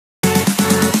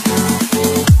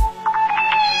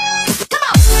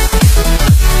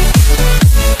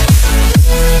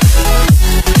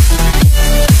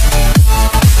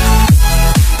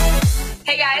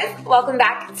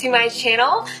to my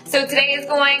channel. So today is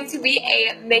going to be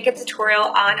a makeup tutorial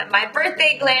on my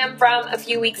birthday glam from a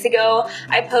few weeks ago.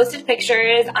 I posted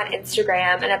pictures on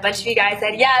Instagram and a bunch of you guys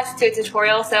said yes to a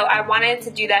tutorial, so I wanted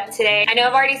to do that today. I know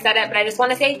I've already said it, but I just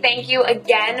want to say thank you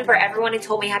again for everyone who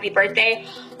told me happy birthday.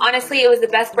 Honestly, it was the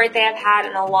best birthday I've had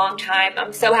in a long time.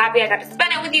 I'm so happy I got to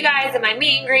spend it with you guys and my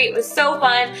meet and greet. It was so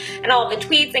fun, and all the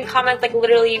tweets and comments, like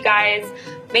literally you guys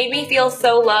made me feel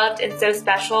so loved and so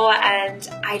special, and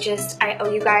I owe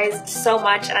you guys so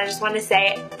much, and I just want to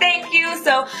say thank you.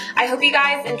 So I hope you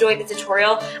guys enjoyed the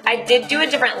tutorial. I did do a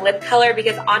different lip color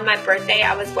because on my birthday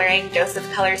I was wearing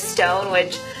Joseph Color Stone,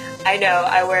 which I know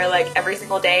I wear like every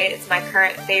single day. It's my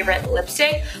current favorite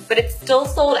lipstick, but it's still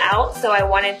sold out, so I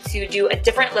wanted to do a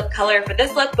different lip color for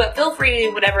this look, but feel free to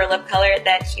do whatever lip color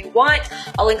that you want.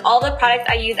 I'll link all the products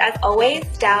I use as always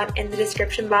down in the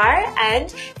description bar, and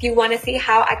if you want to see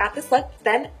how I got this look,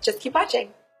 then just keep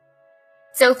watching.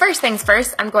 So first things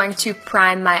first, I'm going to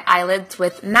prime my eyelids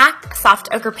with MAC Soft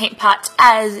Ochre Paint Pot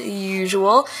as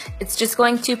usual. It's just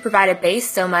going to provide a base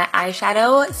so my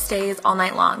eyeshadow stays all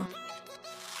night long.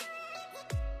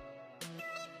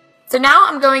 So now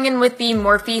I'm going in with the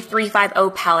Morphe 350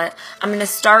 palette. I'm going to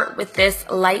start with this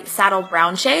light saddle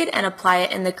brown shade and apply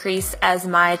it in the crease as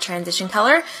my transition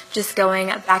color, just going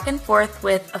back and forth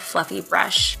with a fluffy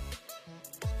brush.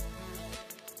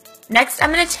 Next,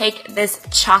 I'm going to take this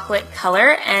chocolate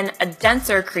color and a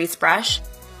denser crease brush.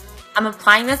 I'm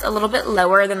applying this a little bit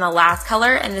lower than the last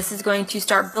color, and this is going to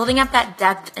start building up that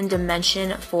depth and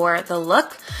dimension for the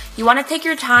look. You want to take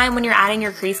your time when you're adding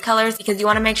your crease colors because you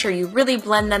want to make sure you really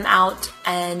blend them out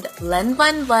and blend,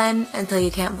 blend, blend until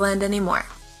you can't blend anymore.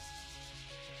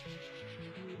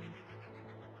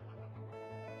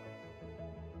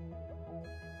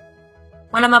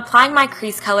 When I'm applying my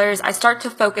crease colors, I start to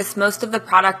focus most of the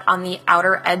product on the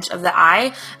outer edge of the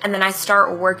eye, and then I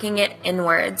start working it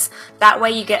inwards. That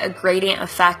way you get a gradient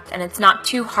effect, and it's not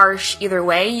too harsh either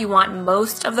way. You want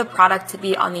most of the product to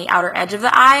be on the outer edge of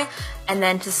the eye, and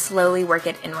then to slowly work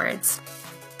it inwards.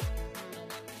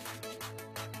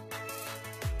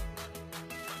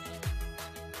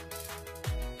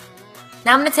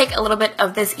 Now I'm going to take a little bit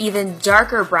of this even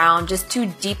darker brown just to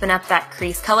deepen up that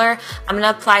crease color. I'm going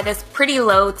to apply this pretty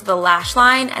low to the lash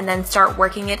line and then start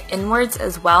working it inwards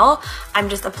as well. I'm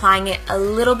just applying it a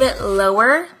little bit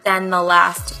lower than the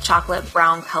last chocolate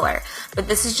brown color. But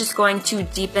this is just going to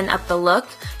deepen up the look.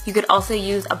 You could also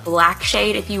use a black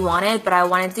shade if you wanted, but I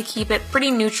wanted to keep it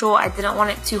pretty neutral. I didn't want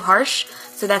it too harsh,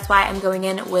 so that's why I'm going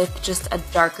in with just a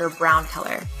darker brown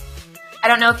color. I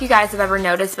don't know if you guys have ever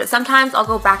noticed, but sometimes I'll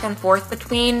go back and forth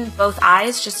between both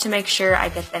eyes just to make sure I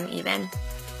get them even.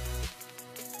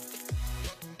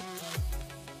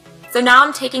 So now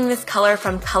I'm taking this color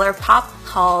from ColourPop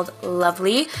called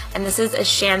Lovely, and this is a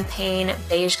champagne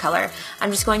beige color. I'm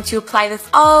just going to apply this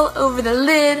all over the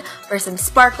lid for some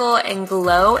sparkle and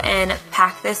glow and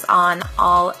pack this on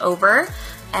all over.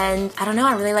 And I don't know,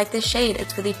 I really like this shade.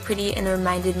 It's really pretty and it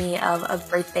reminded me of a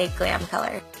birthday glam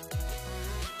color.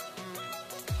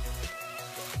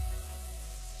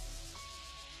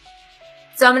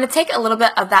 So I'm going to take a little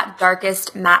bit of that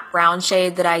darkest matte brown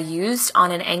shade that I used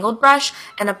on an angled brush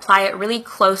and apply it really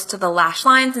close to the lash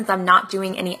line since I'm not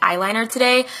doing any eyeliner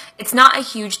today. It's not a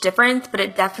huge difference, but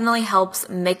it definitely helps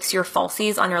mix your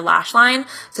falsies on your lash line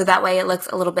so that way it looks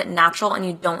a little bit natural and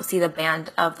you don't see the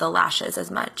band of the lashes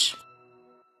as much.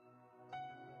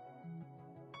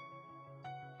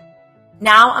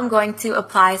 Now I'm going to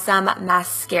apply some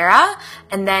mascara,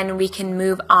 and then we can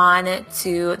move on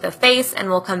to the face and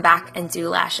we'll come back and do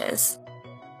lashes.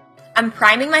 I'm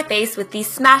priming my face with the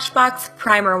Smashbox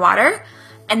Primer Water,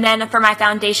 and then for my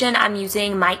foundation I'm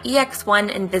using my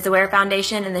EX1 Invisiwear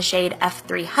foundation in the shade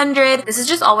F300. This is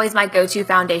just always my go-to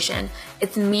foundation.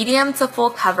 It's medium to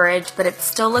full coverage, but it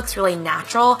still looks really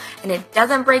natural and it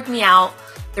doesn't break me out.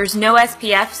 There's no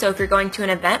SPF, so if you're going to an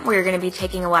event where you're going to be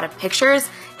taking a lot of pictures,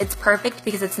 it's perfect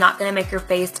because it's not going to make your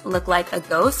face look like a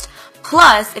ghost.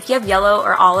 Plus, if you have yellow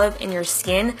or olive in your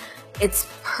skin, it's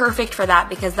perfect for that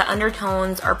because the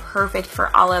undertones are perfect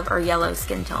for olive or yellow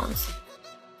skin tones.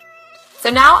 So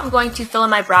now I'm going to fill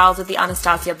in my brows with the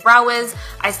Anastasia Brow Wiz.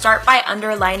 I start by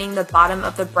underlining the bottom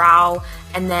of the brow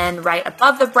and then right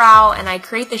above the brow, and I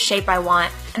create the shape I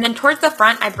want. And then towards the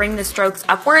front, I bring the strokes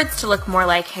upwards to look more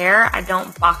like hair. I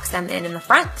don't box them in the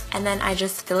front, and then I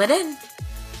just fill it in.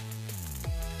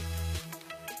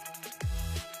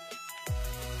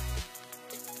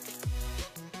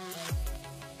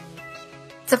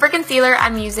 So for concealer,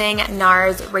 I'm using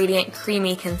NARS Radiant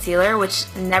Creamy Concealer, which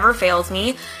never fails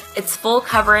me. It's full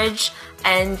coverage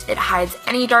and it hides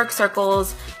any dark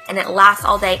circles and it lasts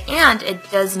all day and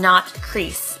it does not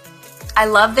crease. I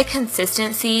love the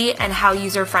consistency and how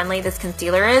user-friendly this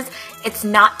concealer is. It's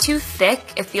not too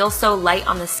thick, it feels so light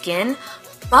on the skin,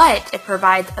 but it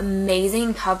provides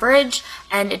amazing coverage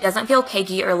and it doesn't feel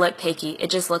cakey or look cakey. It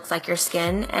just looks like your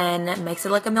skin and it makes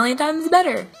it look a million times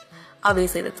better.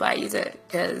 Obviously that's why I use it,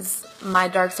 because my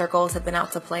dark circles have been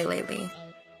out to play lately.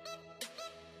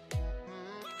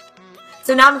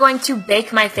 So now I'm going to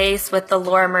bake my face with the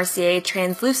Laura Mercier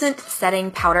Translucent Setting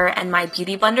Powder and my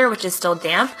Beauty Blender, which is still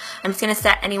damp. I'm just going to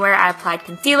set anywhere I applied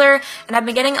concealer, and I've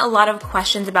been getting a lot of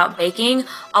questions about baking.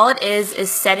 All it is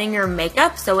setting your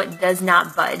makeup so it does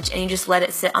not budge, and you just let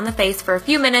it sit on the face for a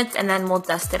few minutes and then we'll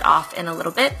dust it off in a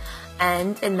little bit,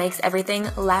 and it makes everything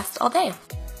last all day.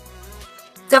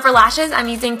 So for lashes, I'm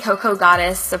using Cocoa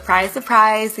Goddess. Surprise,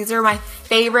 surprise. These are my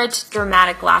favorite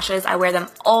dramatic lashes. I wear them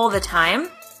all the time.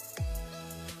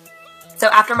 So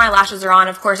after my lashes are on,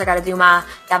 of course, I gotta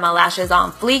got my lashes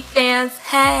on fleek dance,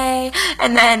 hey!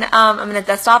 And then I'm gonna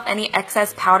dust off any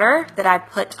excess powder that I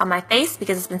put on my face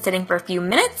because it's been sitting for a few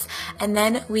minutes, and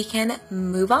then we can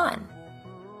move on.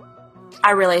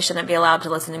 I really shouldn't be allowed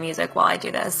to listen to music while I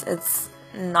do this. It's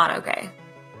not okay.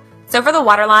 So for the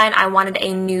waterline, I wanted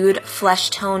a nude flesh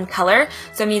tone color.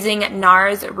 So I'm using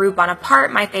NARS Rue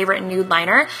Bonaparte, my favorite nude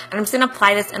liner. And I'm just going to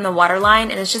apply this in the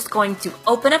waterline, and it's just going to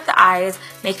open up the eyes,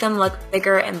 make them look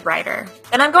bigger and brighter.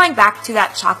 Then I'm going back to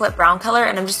that chocolate brown color,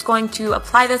 and I'm just going to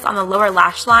apply this on the lower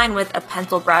lash line with a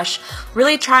pencil brush,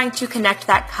 really trying to connect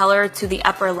that color to the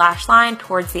upper lash line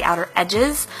towards the outer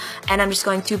edges. And I'm just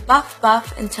going to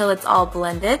buff until it's all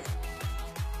blended.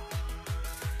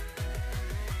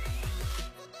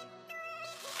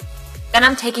 Then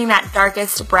I'm taking that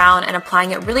darkest brown and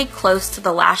applying it really close to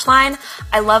the lash line.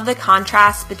 I love the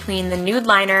contrast between the nude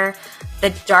liner, the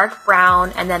dark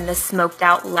brown, and then the smoked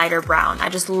out lighter brown. I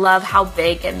just love how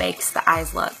big it makes the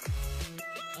eyes look.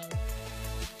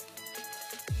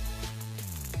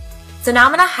 So now I'm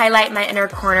going to highlight my inner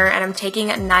corner, and I'm taking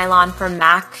nylon from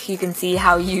MAC. You can see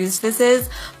how used this is,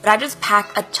 but I just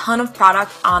pack a ton of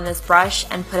product on this brush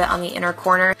and put it on the inner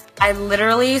corner. I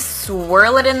literally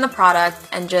swirl it in the product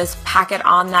and just pack it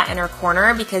on that inner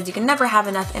corner because you can never have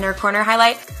enough inner corner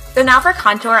highlight. So now for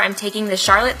contour, I'm taking the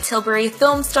Charlotte Tilbury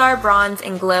Film Star Bronze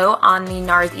and Glow on the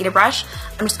NARS Ita brush.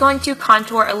 I'm just going to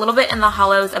contour a little bit in the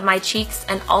hollows of my cheeks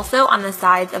and also on the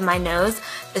sides of my nose.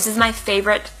 This is my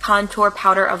favorite contour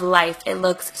powder of life. It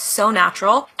looks so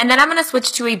natural. And then I'm going to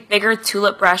switch to a bigger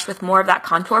tulip brush with more of that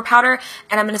contour powder,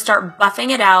 and I'm going to start buffing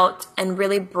it out and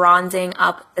really bronzing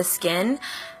up the skin.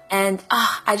 And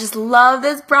I just love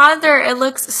this bronzer. It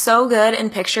looks so good in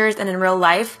pictures and in real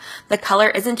life. The color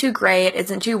isn't too gray, it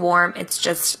isn't too warm, it's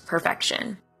just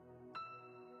perfection.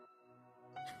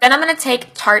 Then I'm going to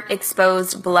take Tarte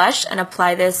Exposed Blush and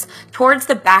apply this towards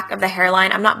the back of the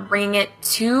hairline. I'm not bringing it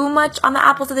too much on the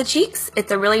apples of the cheeks.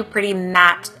 It's a really pretty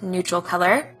matte, neutral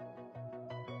color.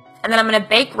 And then I'm going to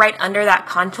bake right under that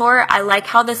contour. I like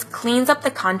how this cleans up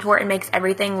the contour and makes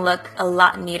everything look a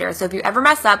lot neater. So if you ever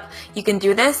mess up, you can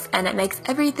do this and it makes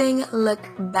everything look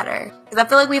better. Because I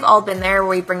feel like we've all been there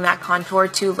where we bring that contour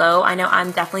too low. I know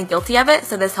I'm definitely guilty of it,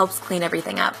 so this helps clean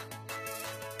everything up.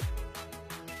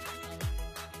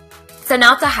 So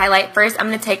now to highlight, first I'm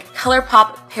going to take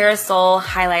ColourPop Parasol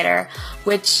Highlighter,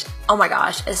 which, oh my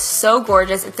gosh, is so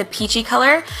gorgeous. It's a peachy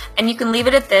color, and you can leave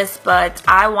it at this, but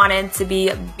I wanted to be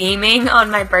beaming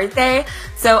on my birthday,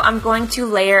 so I'm going to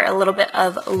layer a little bit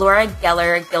of Laura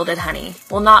Geller Gilded Honey.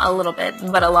 Well, not a little bit,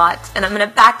 but a lot. And I'm going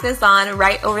to pack this on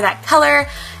right over that color,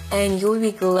 and you'll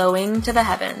be glowing to the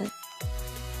heavens.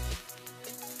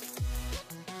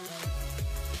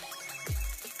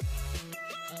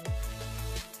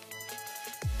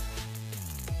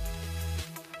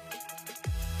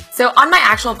 So on my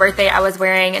actual birthday, I was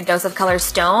wearing a Dose of Color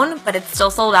Stone, but it's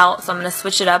still sold out, so I'm going to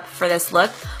switch it up for this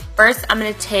look. First, I'm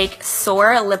going to take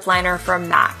Soar Lip Liner from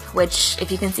MAC, which,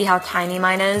 if you can see how tiny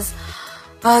mine is,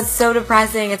 oh, it's so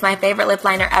depressing. It's my favorite lip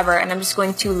liner ever, and I'm just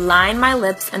going to line my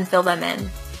lips and fill them in.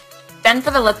 Then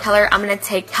for the lip color, I'm going to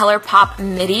take ColourPop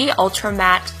Midi Ultra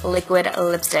Matte Liquid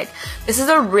Lipstick. This is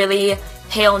a really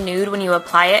pale nude when you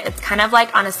apply it. It's kind of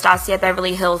like Anastasia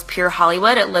Beverly Hills Pure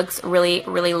Hollywood. It looks really,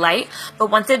 really light,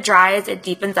 but once it dries, it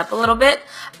deepens up a little bit.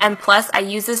 And plus, I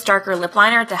use this darker lip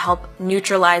liner to help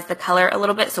neutralize the color a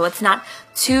little bit so it's not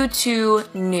too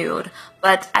nude.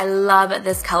 But I love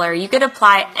this color. You could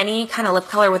apply any kind of lip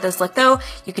color with this look though.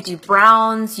 You could do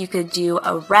browns, you could do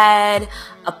a red,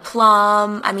 a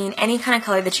plum, I mean any kind of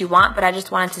color that you want, but I just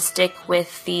wanted to stick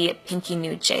with the pinky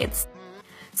nude shades.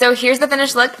 So here's the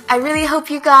finished look. I really hope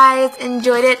you guys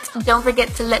enjoyed it. Don't forget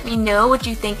to let me know what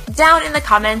you think down in the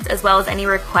comments, as well as any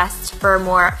requests for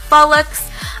more fall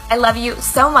looks. I love you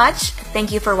so much.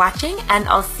 Thank you for watching, and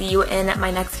I'll see you in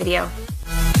my next video.